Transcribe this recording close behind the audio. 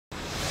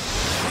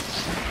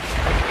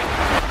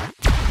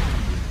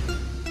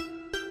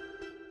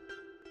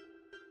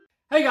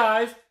Hey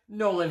guys,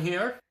 Nolan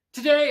here.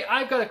 Today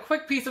I've got a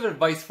quick piece of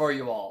advice for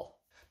you all.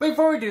 But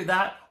before we do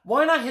that,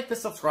 why not hit the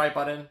subscribe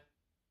button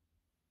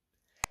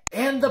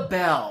and the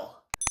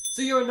bell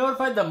so you are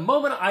notified the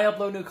moment I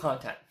upload new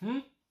content.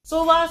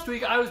 So last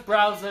week I was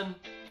browsing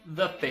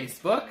the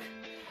Facebook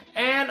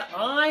and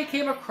I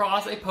came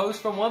across a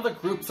post from one of the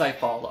groups I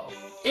follow.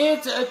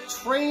 It's a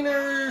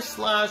trainer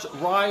 /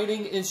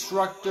 riding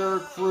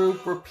instructor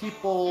group where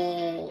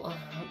people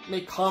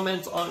make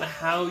comments on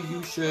how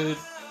you should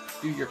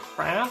do your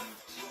craft.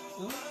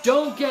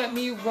 Don't get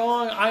me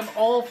wrong, I'm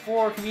all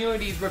for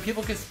communities where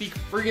people can speak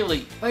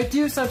freely, but I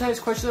do sometimes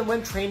question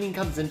when training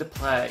comes into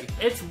play.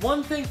 It's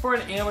one thing for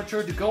an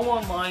amateur to go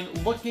online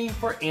looking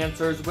for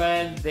answers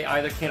when they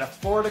either can't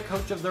afford a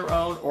coach of their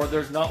own or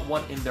there's not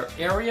one in their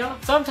area.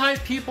 Sometimes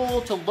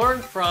people to learn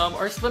from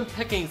are slim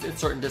pickings in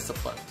certain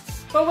disciplines.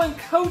 But when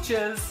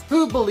coaches,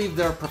 who believe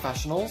they're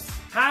professionals,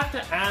 have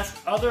to ask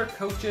other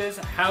coaches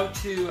how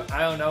to,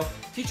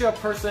 teach a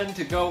person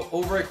to go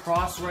over a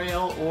cross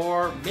rail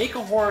or make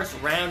a horse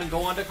round and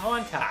go onto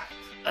contact.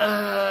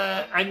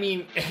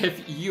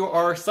 If you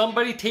are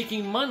somebody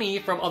taking money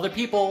from other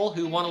people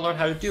who want to learn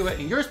how to do it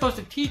and you're supposed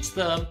to teach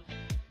them,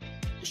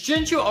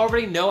 shouldn't you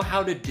already know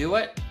how to do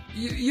it?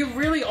 You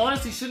really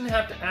honestly shouldn't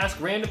have to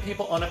ask random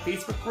people on a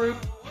Facebook group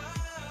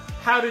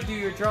how to do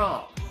your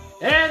job.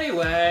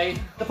 Anyway,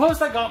 the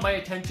post that got my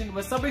attention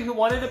was somebody who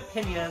wanted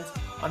opinions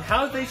on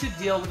how they should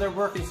deal with their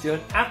working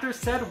student after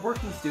said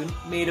working student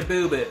made a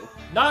boo-boo.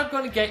 Not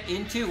going to get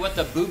into what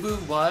the boo-boo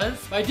was,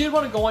 but I did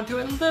want to go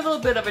into a little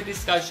bit of a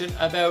discussion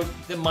about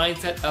the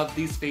mindset of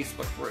these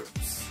Facebook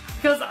groups.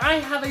 Because I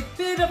have a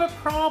bit of a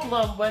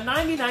problem when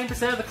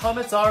 99% of the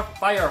comments are,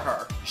 fire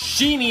her.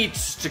 She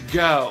needs to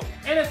go.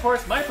 And of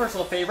course, my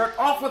personal favorite,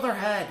 off with her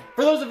head.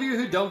 For those of you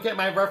who don't get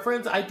my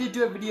reference, I did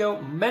do a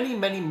video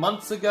many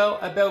months ago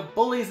about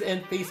bullies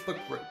in Facebook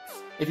groups.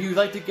 If you'd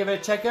like to give it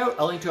a check out,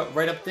 I'll link to it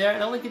right up there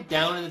and I'll link it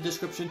down in the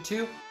description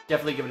too.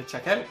 Definitely give it a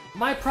check out.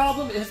 My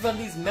problem is when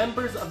these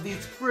members of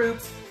these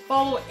groups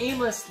follow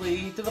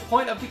aimlessly to the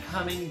point of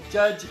becoming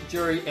judge,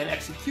 jury, and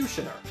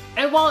executioner.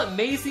 And while it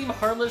may seem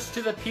harmless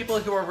to the people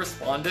who are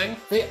responding,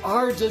 they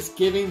are just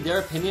giving their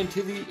opinion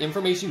to the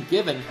information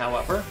given,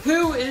 however.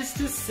 Who is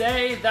to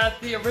say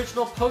that the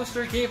original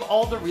poster gave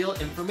all the real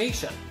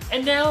information?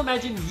 And now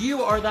imagine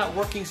you are that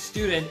working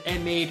student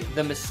and made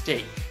the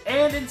mistake.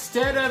 And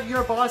instead of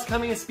your boss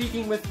coming and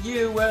speaking with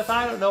you with,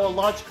 a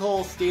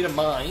logical state of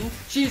mind,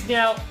 she's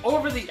now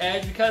over the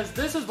edge because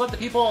this is what the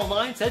people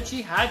online said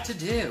she had to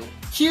do.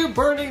 Cue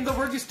burning the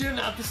working student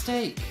at the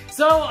stake.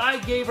 So I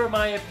gave her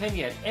my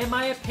opinion, and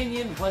my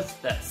opinion was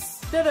this.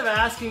 Instead of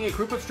asking a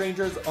group of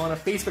strangers on a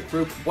Facebook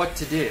group what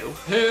to do,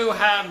 who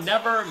have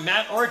never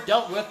met or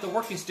dealt with the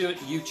working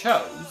student you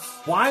chose,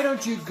 why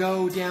don't you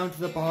go down to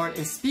the barn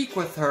and speak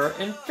with her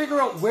and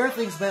figure out where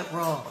things went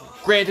wrong?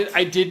 Granted,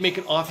 I did make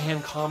an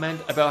offhand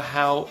comment about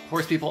how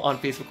horse people on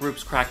Facebook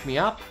groups cracked me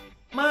up.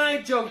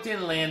 My joke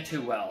didn't land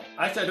too well.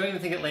 Actually, I don't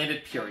even think it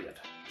landed, period.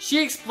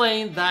 She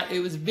explained that it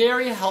was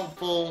very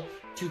helpful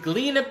to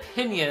glean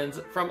opinions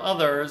from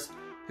others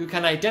who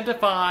can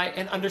identify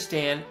and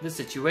understand the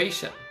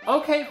situation.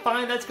 Okay,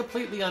 fine, that's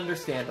completely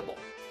understandable.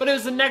 But it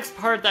was the next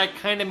part that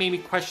kind of made me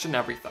question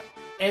everything.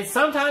 And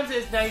sometimes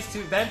it's nice to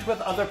vent with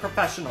other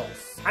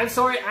professionals. I'm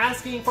sorry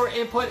asking for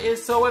input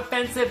is so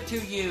offensive to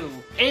you.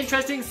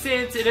 Interesting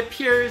since it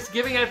appears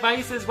giving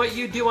advice is what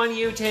you do on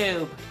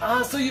YouTube.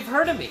 So you've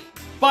heard of me.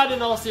 But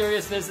in all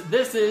seriousness,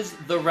 this is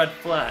the red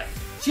flag.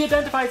 She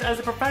identifies as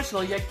a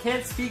professional yet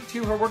can't speak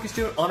to her working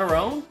student on her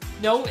own?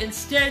 No,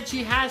 instead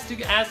she has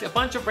to ask a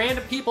bunch of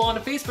random people on a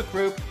Facebook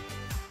group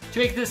to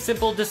make this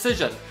simple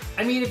decision.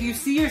 If you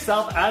see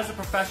yourself as a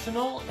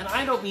professional, and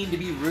I don't mean to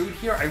be rude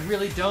here, I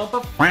really don't,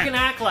 but fucking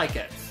act like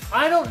it.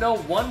 I don't know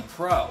one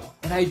pro,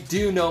 and I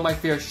do know my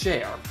fair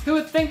share, who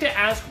would think to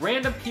ask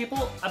random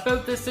people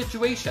about this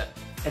situation.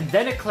 And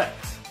then it clicked.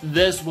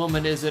 This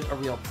woman isn't a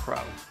real pro.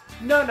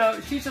 No,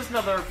 she's just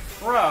another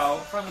pro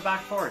from the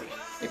back 40.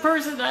 A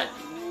person that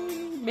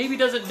maybe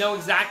doesn't know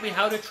exactly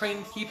how to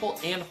train people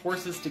and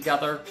horses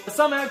together, but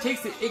somehow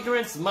takes the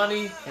ignorance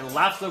money and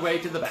laughs their way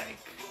to the bank.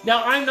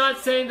 Now, I'm not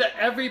saying that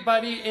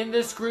everybody in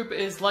this group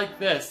is like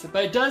this,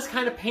 but it does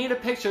kind of paint a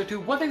picture to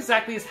what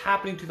exactly is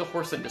happening to the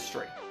horse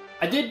industry.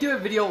 I did do a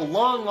video a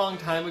long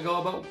time ago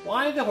about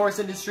why the horse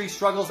industry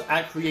struggles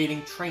at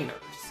creating trainers.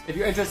 If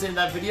you're interested in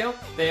that video,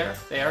 there.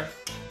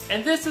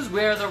 And this is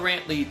where the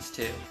rant leads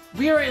to.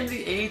 We are in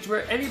the age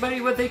where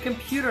anybody with a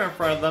computer in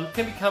front of them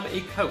can become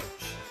a coach.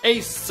 A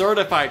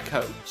certified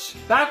coach.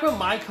 Back when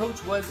my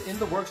coach was in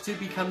the works to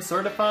become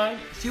certified,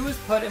 she was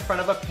put in front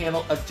of a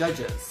panel of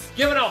judges,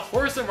 given a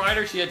horse and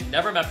rider she had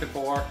never met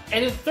before,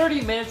 and in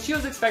 30 minutes she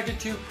was expected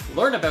to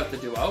learn about the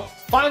duo,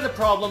 find the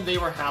problem they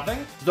were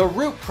having, the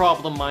root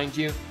problem mind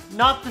you,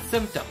 not the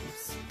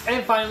symptoms,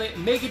 and finally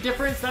make a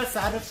difference that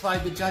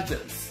satisfied the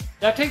judges.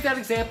 Now take that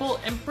example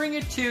and bring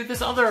it to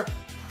this other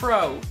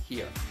pro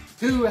here,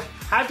 who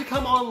had to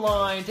come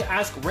online to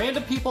ask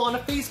random people on a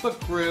Facebook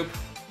group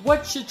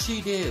what should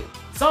she do?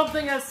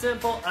 Something as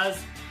simple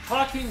as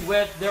talking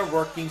with their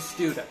working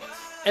students.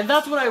 And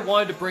that's what I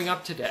wanted to bring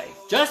up today.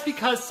 Just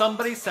because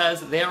somebody says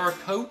they are a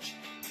coach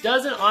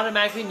doesn't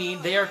automatically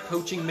mean they are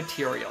coaching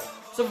material.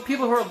 So for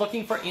people who are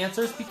looking for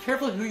answers, be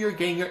careful who you're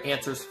getting your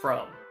answers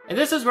from. And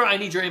this is where I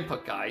need your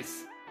input,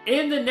 guys.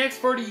 In the next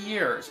 40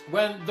 years,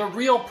 when the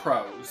real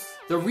pros,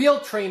 the real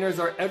trainers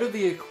are out of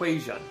the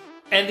equation,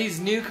 and these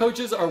new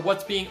coaches are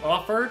what's being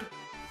offered,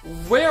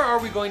 where are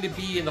we going to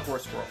be in the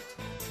horse world?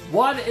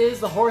 What is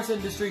the horse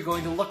industry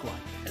going to look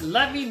like?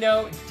 Let me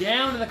know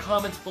down in the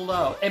comments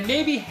below. And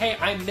maybe, hey,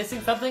 I'm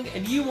missing something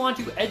and you want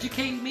to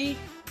educate me,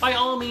 by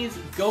all means,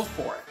 go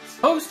for it.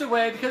 Post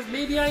away because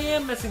maybe I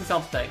am missing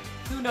something.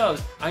 Who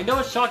knows? I know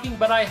it's shocking,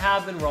 but I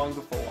have been wrong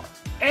before.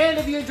 And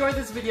if you enjoyed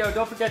this video,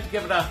 don't forget to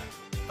give it a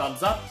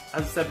thumbs up.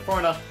 As I said before,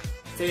 and I'll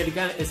say it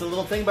again, it's a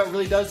little thing, but it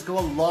really does go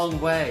a long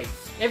way.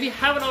 If you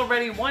haven't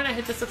already, why not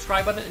hit the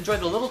subscribe button and enjoy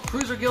the little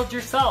Cruiser Guild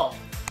yourself?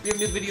 We have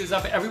new videos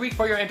up every week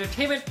for your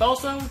entertainment, but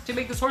also to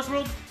make this horse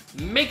world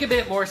make a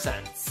bit more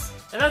sense.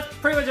 And that's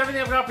pretty much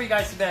everything I've got for you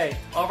guys today.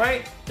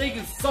 Alright? Thank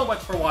you so much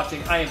for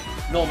watching. I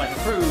am Nolan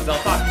Cruz. I'll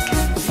talk to you.